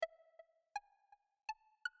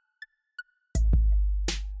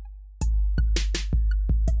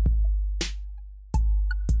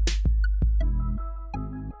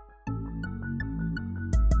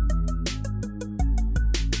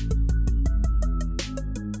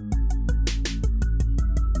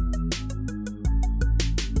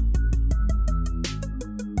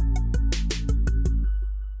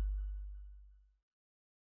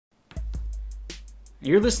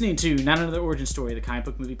You're listening to Not Another Origin Story, the comic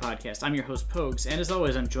book movie podcast. I'm your host, Pogues, and as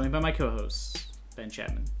always, I'm joined by my co-host, Ben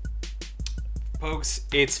Chapman. Pogues,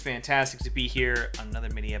 it's fantastic to be here on another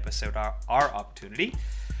mini episode, our opportunity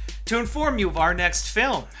to inform you of our next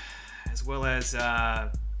film, as well as, no,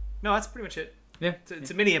 that's pretty much it. Yeah. It's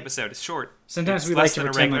a mini episode, it's short. Sometimes it's we like less to than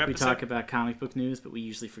a pretend like regular we episode. talk about comic book news, but we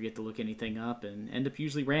usually forget to look anything up and end up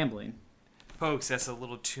usually rambling. Pogues, that's a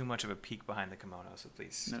little too much of a peek behind the kimono, so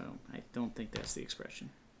please. No, I don't think that's the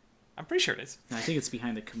expression. I'm pretty sure it is. No, I think it's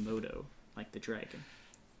behind the Komodo, like the dragon.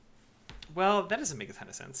 Well, that doesn't make a ton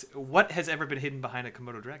of sense. What has ever been hidden behind a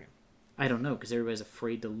Komodo dragon? I don't know, because everybody's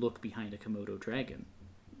afraid to look behind a Komodo dragon.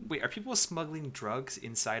 Wait, are people smuggling drugs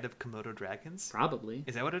inside of Komodo dragons? Probably.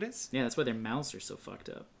 Is that what it is? Yeah, that's why their mouths are so fucked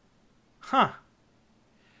up. Huh.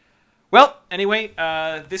 Well, anyway,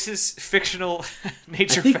 this is fictional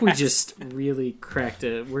nature I think facts. we just really cracked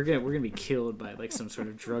it. We're gonna be killed by like some sort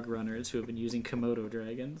of drug runners who have been using Komodo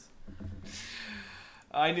dragons.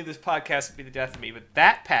 I knew this podcast would be the death of me, but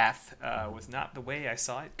that path was not the way I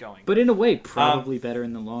saw it going. But in a way, probably better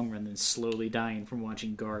in the long run than slowly dying from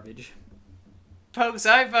watching garbage. Pogues,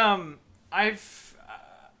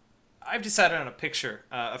 I've decided on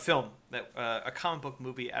a film that a comic book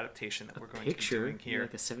movie adaptation that we're going to be doing here. You're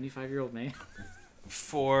like a 75-year-old man.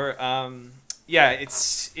 For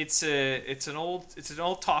it's an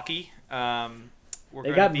old talkie.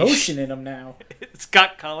 They got motion in them now. It's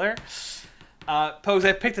got color. Pogues,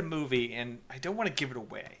 I picked a movie, and I don't want to give it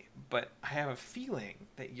away, but I have a feeling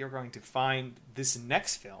that you're going to find this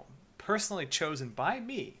next film, personally chosen by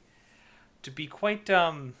me, to be quite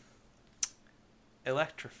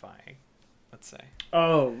electrifying, let's say.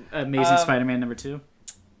 Oh, Amazing Spider-Man number 2?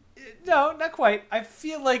 No, not quite. I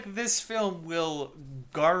feel like this film will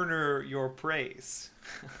garner your praise.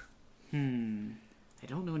 I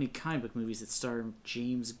don't know any comic book movies that star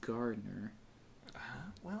James Gardner.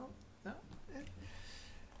 Well, no.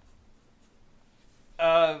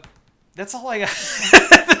 That's all I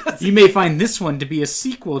got. You may find this one to be a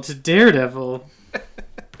sequel to Daredevil.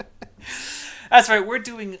 That's right, we're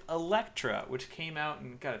doing Elektra, which came out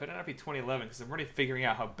in, God, it better not be 2011, because I'm already figuring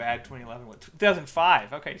out how bad 2011 was.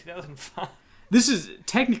 2005, okay, 2005. This is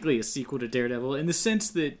technically a sequel to Daredevil in the sense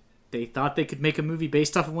that they thought they could make a movie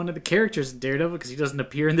based off of one of the characters in Daredevil because he doesn't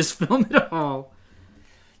appear in this film at all.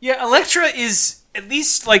 Yeah, Elektra is at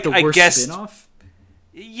least, like, The I worst guess... spin-off?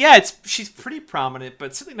 Yeah, she's pretty prominent,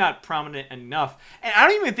 but certainly not prominent enough. And I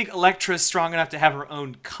don't even think Elektra is strong enough to have her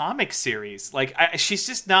own comic series. Like, she's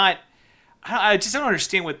just not... I just don't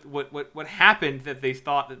understand what happened that they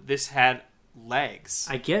thought that this had legs.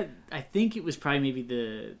 I think it was probably maybe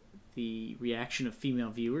the reaction of female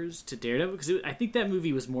viewers to Daredevil, because I think that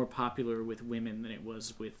movie was more popular with women than it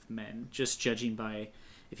was with men, just judging by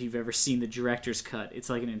if you've ever seen the director's cut. It's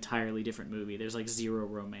like an entirely different movie. There's like zero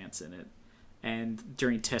romance in it. And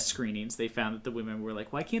during test screenings, they found that the women were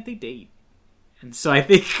like, why can't they date? And so I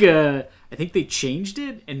think they changed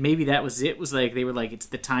it, and maybe that was it. Was like they were like, it's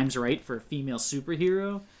the time's right for a female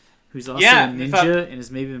superhero who's also a ninja and has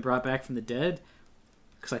maybe been brought back from the dead.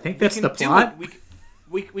 Because I think that's the plot.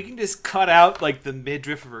 We can just cut out like the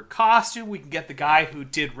midriff of her costume. We can get the guy who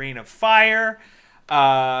did Reign of Fire. We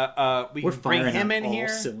We're can bring firing him on in all here.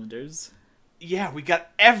 cylinders. Yeah, we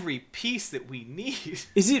got every piece that we need.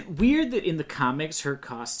 Is it weird that in the comics her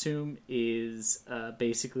costume is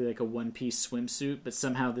basically like a one-piece swimsuit, but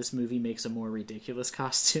somehow this movie makes a more ridiculous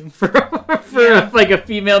costume for like a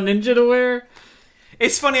female ninja to wear?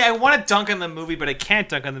 It's funny, I want to dunk on the movie, but I can't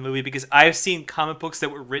dunk on the movie because I've seen comic books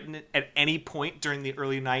that were written at any point during the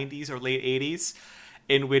early 90s or late 80s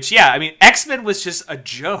in which, yeah, I mean, X-Men was just a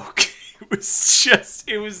joke.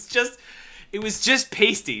 It was just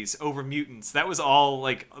pasties over mutants. That was all,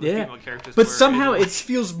 like, the female characters but were. Somehow it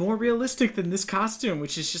feels more realistic than this costume,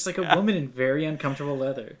 which is just like a woman in very uncomfortable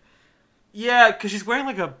leather. Yeah, because she's wearing,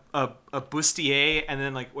 like, a bustier and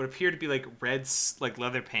then, like, what appear to be, like, red, like,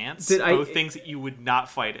 leather pants. Both things that you would not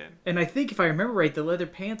fight in. And I think, if I remember right, the leather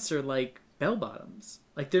pants are, like, bell-bottoms.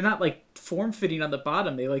 Like, they're not, like, form-fitting on the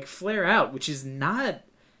bottom. They, like, flare out, which is not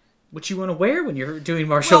what you want to wear when you're doing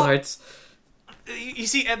martial arts. You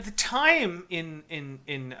see, at the time in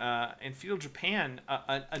feudal Japan,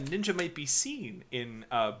 a ninja might be seen in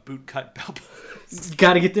bootcut bell bottoms.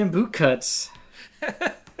 Got to get them boot cuts.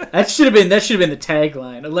 That should have been the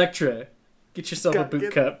tagline. Elektra, get yourself a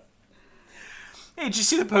boot cut. Hey, did you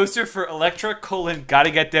see the poster for Elektra: gotta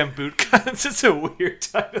get them boot cuts? It's a weird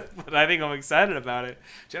title, but I think I'm excited about it.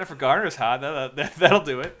 Jennifer Garner's hot. That'll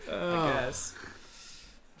do it. I guess.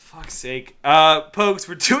 Fuck's sake. Pogues,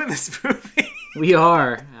 we're doing this movie. We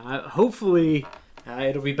are. Hopefully,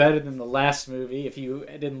 it'll be better than the last movie. If you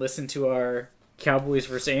didn't listen to our Cowboys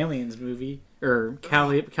vs. Aliens movie, or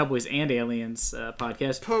Cowboys and Aliens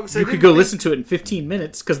podcast. Pogues, you could go listen to it in 15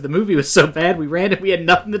 minutes because the movie was so bad we ran it. We had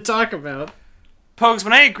nothing to talk about. Pogues,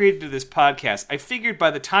 when I agreed to do this podcast, I figured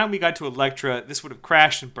by the time we got to Elektra, this would have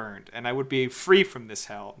crashed and burned, and I would be free from this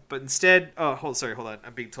hell. But instead, hold on.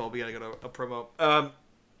 I'm being told we gotta go to a promo. All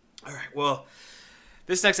right, well,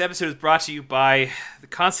 this next episode is brought to you by the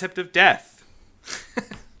concept of death.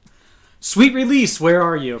 Sweet release, where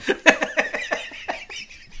are you?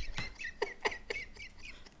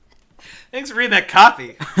 Thanks for reading that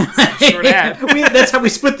copy. Short ad. That's how we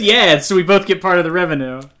split the ads, so we both get part of the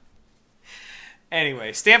revenue.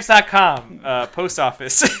 Anyway, Stamps.com, post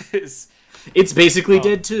office is... It's basically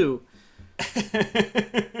dead too.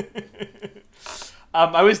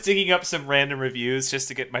 I was digging up some random reviews just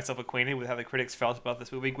to get myself acquainted with how the critics felt about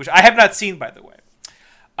this movie, which I have not seen, by the way.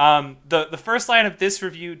 The first line of this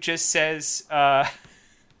review just says... well,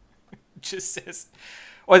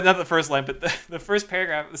 not the first line, but the first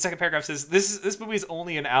paragraph, the second paragraph says, this movie is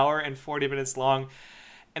only an hour and 40 minutes long.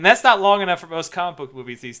 And that's not long enough for most comic book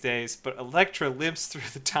movies these days, but Elektra limps through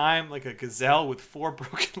the time like a gazelle with 4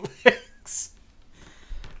 broken legs.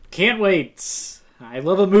 Can't wait. I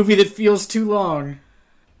love a movie that feels too long.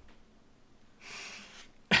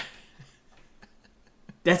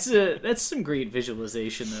 That's some great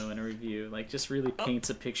visualization, though, in a review. Like, just really paints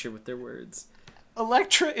a picture with their words.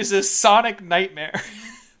 Elektra is a sonic nightmare.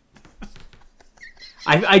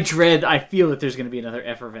 I feel that there's going to be another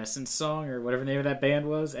Effervescence song, or whatever the name of that band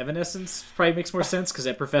was. Evanescence probably makes more sense, because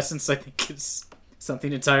Effervescence, I think, is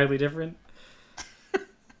something entirely different.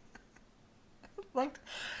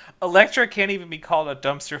 Elektra can't even be called a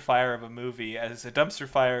dumpster fire of a movie, as a dumpster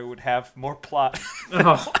fire would have more plot than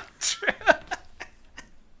Elektra.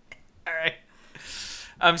 All right,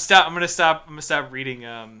 I'm gonna stop reading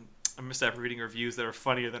reviews that are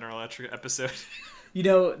funnier than our Elektra episode. You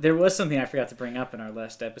know, there was something I forgot to bring up in our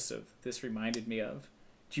last episode that this reminded me of.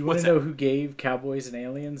 Do you want to know who gave Cowboys and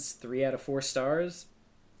Aliens 3 out of 4 stars?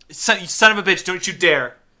 You son of a bitch, don't you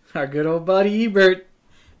dare. Our good old buddy Ebert.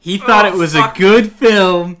 He thought it was a good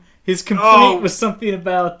film. His complaint was something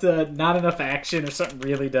about not enough action or something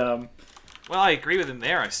really dumb. Well, I agree with him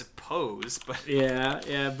there, I suppose. But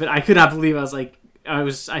Yeah, but I could not believe I was looking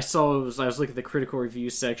at the critical review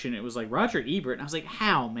section. It was like Roger Ebert, and I was like,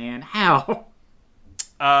 how, man? How?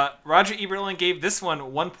 Roger Ebert only gave this one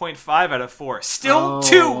 1.5 out of 4. Still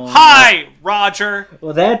too high, Roger!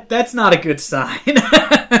 Well, that's not a good sign.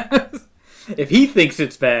 If he thinks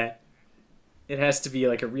it's bad, it has to be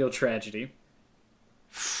like a real tragedy.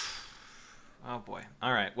 Oh, boy.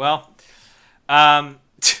 All right, well,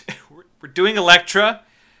 we're doing Elektra.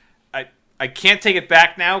 I can't take it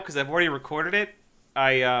back now because I've already recorded it.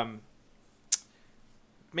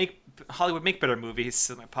 Hollywood, make better movies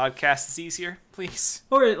so my podcast is easier, please.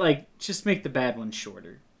 Or, just make the bad one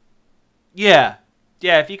shorter. Yeah,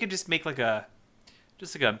 if you could just make like a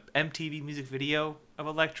MTV music video of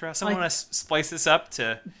Elektra. Someone want to splice this up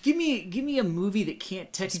to... Give me a movie that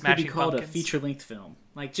can't technically be called a feature-length film.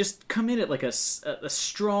 Like, just come in at like a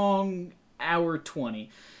strong hour 20.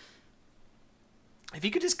 If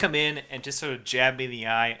you could just come in and just sort of jab me in the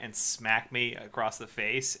eye and smack me across the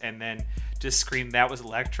face and then just scream, that was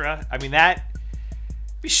Elektra. I mean, that'd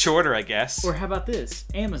be shorter, I guess. Or how about this?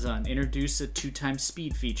 Amazon, introduce a 2x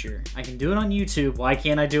speed feature. I can do it on YouTube. Why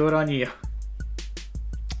can't I do it on you?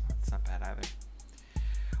 That's not bad either.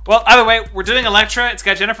 Well, either way, we're doing Elektra. It's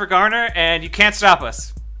got Jennifer Garner, and you can't stop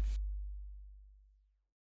us.